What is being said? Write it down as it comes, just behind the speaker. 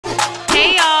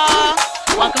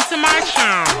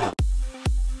Raschel.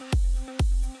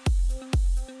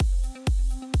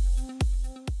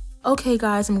 Okay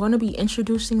guys, I'm going to be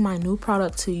introducing my new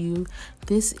product to you.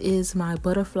 This is my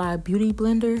Butterfly Beauty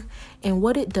Blender, and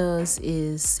what it does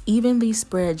is evenly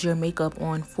spread your makeup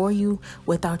on for you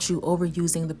without you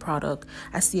overusing the product.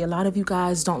 I see a lot of you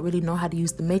guys don't really know how to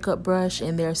use the makeup brush,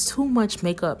 and there's too much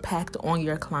makeup packed on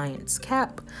your client's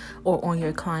cap or on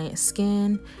your client's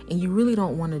skin, and you really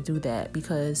don't want to do that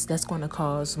because that's going to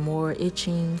cause more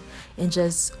itching and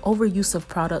just overuse of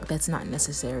product that's not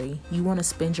necessary. You want to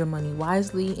spend your money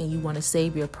wisely, and you want to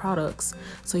save your products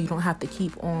so you don't have to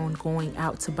keep on going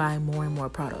out to buy more and more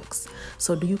products.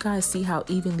 So do you guys see how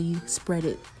evenly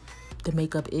spread the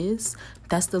makeup is?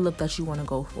 That's the look that you want to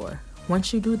go for.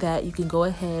 Once you do that, you can go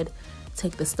ahead,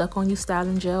 take the Stuck On You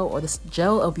styling gel or the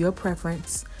gel of your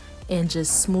preference and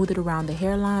just smooth it around the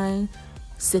hairline,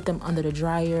 sit them under the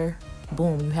dryer.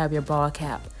 Boom, you have your ball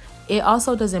cap. It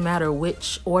also doesn't matter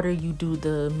which order you do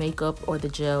the makeup or the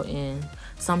gel in.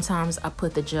 Sometimes I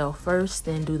put the gel first,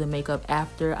 then do the makeup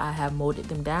after I have molded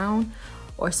them down,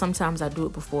 or sometimes I do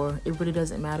it before. It really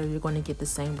doesn't matter. You're going to get the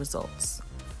same results.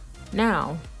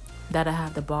 Now that I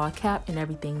have the ball cap and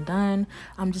everything done,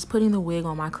 I'm just putting the wig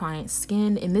on my client's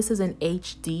skin, and this is an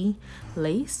HD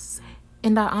lace.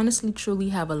 And I honestly truly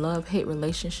have a love-hate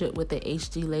relationship with the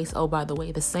HD lace. Oh, by the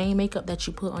way, the same makeup that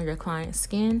you put on your client's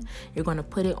skin, you're going to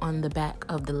put it on the back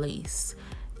of the lace.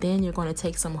 Then you're going to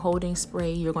take some holding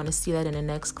spray. You're going to see that in the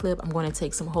next clip. I'm going to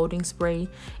take some holding spray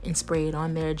and spray it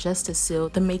on there just to seal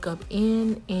the makeup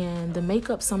in. And the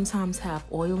makeup sometimes have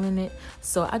oil in it,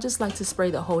 so I just like to spray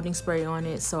the holding spray on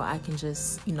it so I can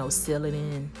just, you know, seal it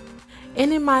in.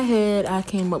 And in my head, I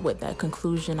came up with that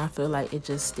conclusion. I feel like it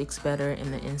just sticks better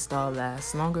and the install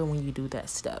lasts longer when you do that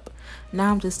step.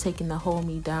 Now I'm just taking the Hold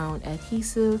Me Down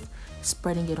adhesive,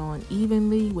 spreading it on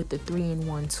evenly with the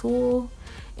 3-in-1 tool.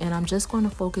 And I'm just going to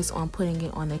focus on putting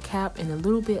it on the cap and a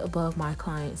little bit above my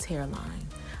client's hairline.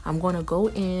 I'm going to go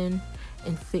in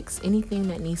and fix anything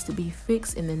that needs to be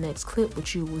fixed in the next clip,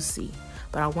 which you will see.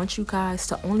 But I want you guys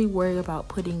to only worry about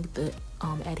putting the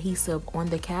adhesive on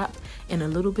the cap and a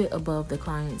little bit above the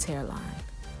client's hairline.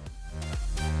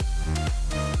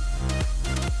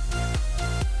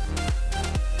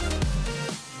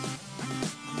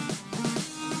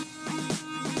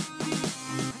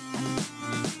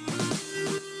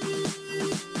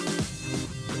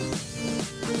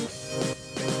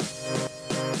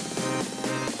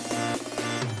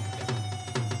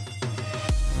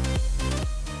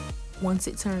 Once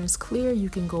it turns clear, you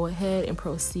can go ahead and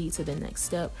proceed to the next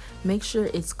step. Make sure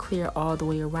it's clear all the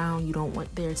way around. You don't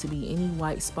want there to be any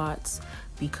white spots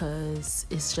because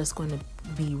it's just going to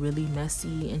be really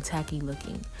messy and tacky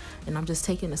looking. And I'm just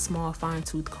taking a small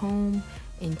fine-tooth comb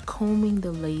and combing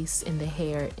the lace and the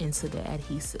hair into the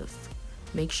adhesive.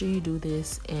 Make sure you do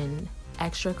this and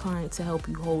ask your client to help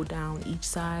you hold down each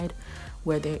side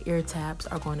where their ear tabs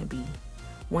are going to be.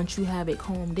 Once you have it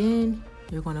combed in,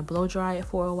 you're going to blow dry it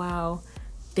for a while.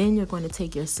 Then you're going to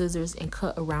take your scissors and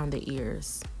cut around the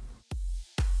ears.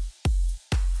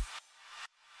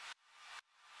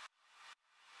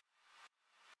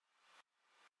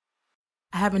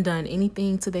 I haven't done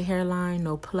anything to the hairline,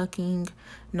 no plucking,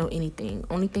 no anything.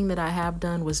 Only thing that I have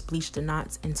done was bleach the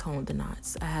knots and tone the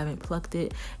knots. I haven't plucked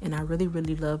it, and I really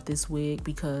love this wig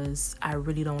because I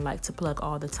really don't like to pluck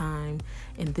all the time.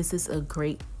 And this is a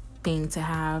great thing to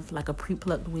have, like a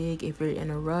pre-plucked wig if you're in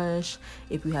a rush,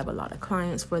 if you have a lot of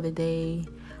clients for the day,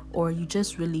 or you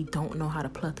just really don't know how to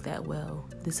pluck that well.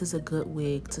 This is a good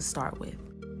wig to start with.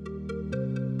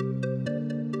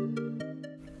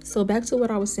 So back to what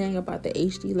I was saying about the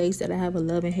HD lace that I have a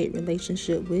love and hate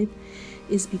relationship with,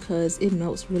 is because it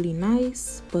melts really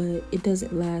nice, but it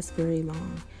doesn't last very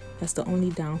long. That's the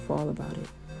only downfall about it.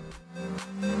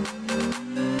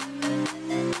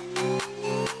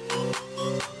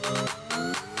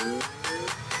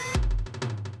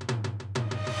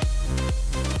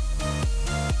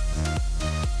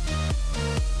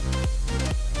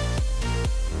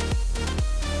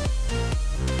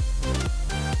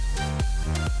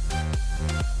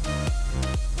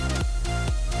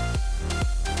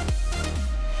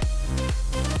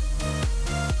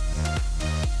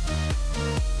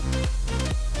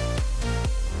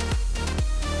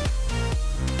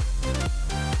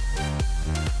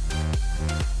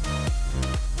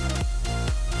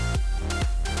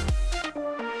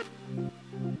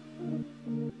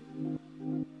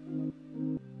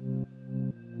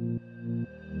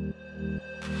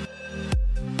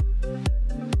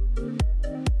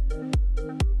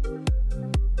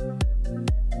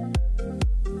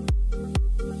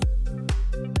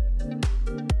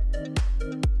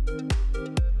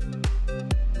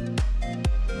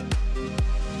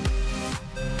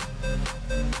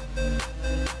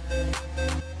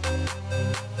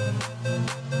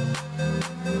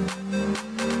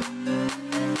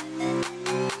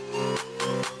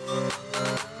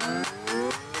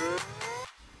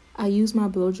 I use my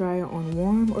blow dryer on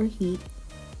warm or heat,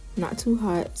 not too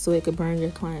hot so it could burn your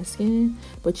client's skin,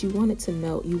 but you want it to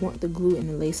melt. You want the glue and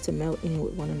the lace to melt in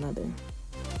with one another.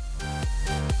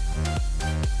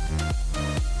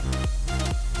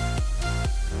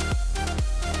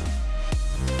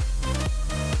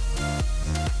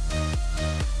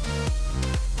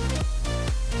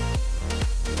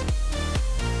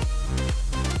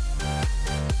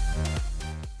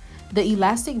 The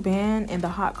elastic band and the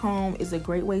hot comb is a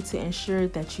great way to ensure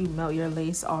that you melt your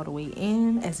lace all the way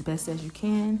in as best as you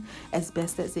can, as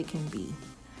best as it can be.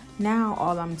 Now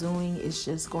all I'm doing is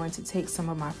just going to take some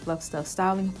of my Fluff Stuff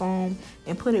styling foam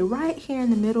and put it right here in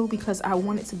the middle because I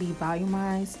want it to be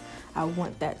volumized. I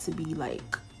want that to be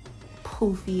like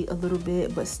poofy a little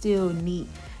bit, but still neat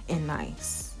and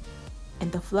nice. And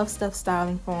the Fluff Stuff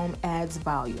styling foam adds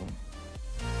volume.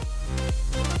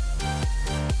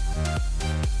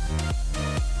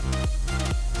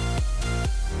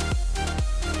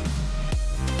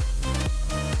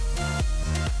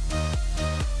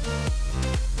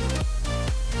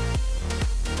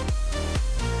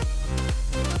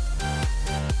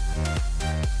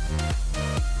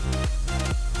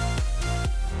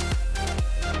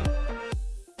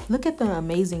 Look at the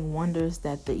amazing wonders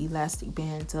that the elastic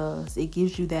band does. It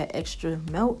gives you that extra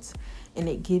melt and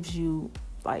it gives you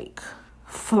like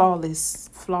flawless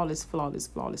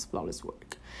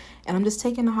work. And I'm just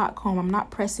taking the hot comb. I'm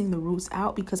not pressing the roots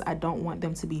out because I don't want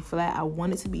them to be flat. I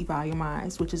want it to be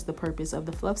volumized, which is the purpose of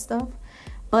the Fluff Stuff.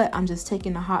 But I'm just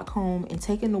taking the hot comb and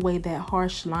taking away that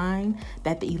harsh line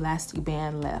that the elastic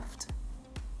band left.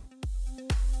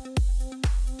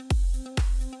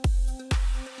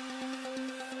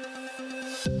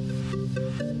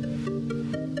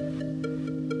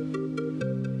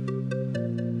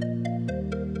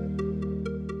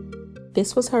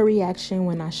 This was her reaction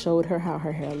when I showed her how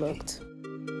her hair looked.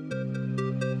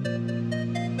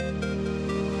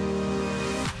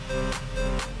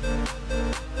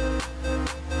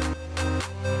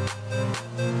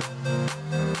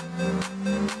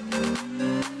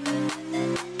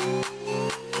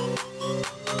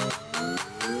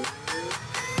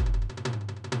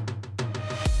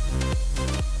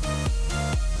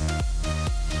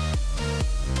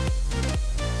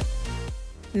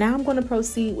 Now I'm going to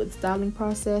proceed with the styling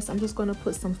process. I'm just going to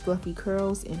put some fluffy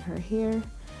curls in her hair.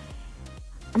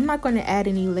 I'm not going to add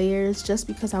any layers just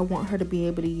because I want her to be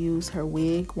able to use her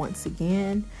wig once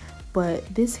again.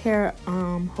 But this hair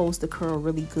holds the curl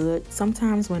really good.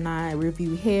 Sometimes when I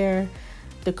review hair,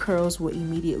 the curls will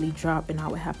immediately drop and I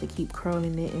would have to keep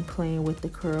curling it and playing with the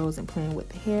curls and playing with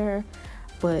the hair.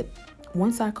 But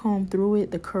once I combed through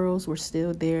it, the curls were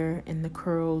still there and the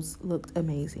curls looked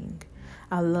amazing.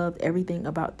 I loved everything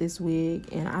about this wig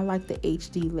and I like the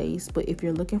HD lace, but if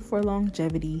you're looking for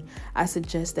longevity, I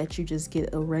suggest that you just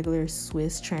get a regular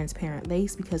Swiss transparent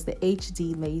lace because the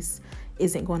HD lace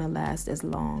isn't going to last as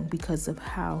long because of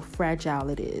how fragile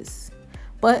it is.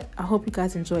 But I hope you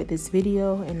guys enjoyed this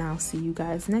video and I'll see you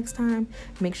guys next time.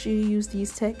 Make sure you use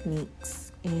these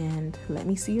techniques and let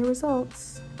me see your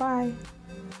results. Bye.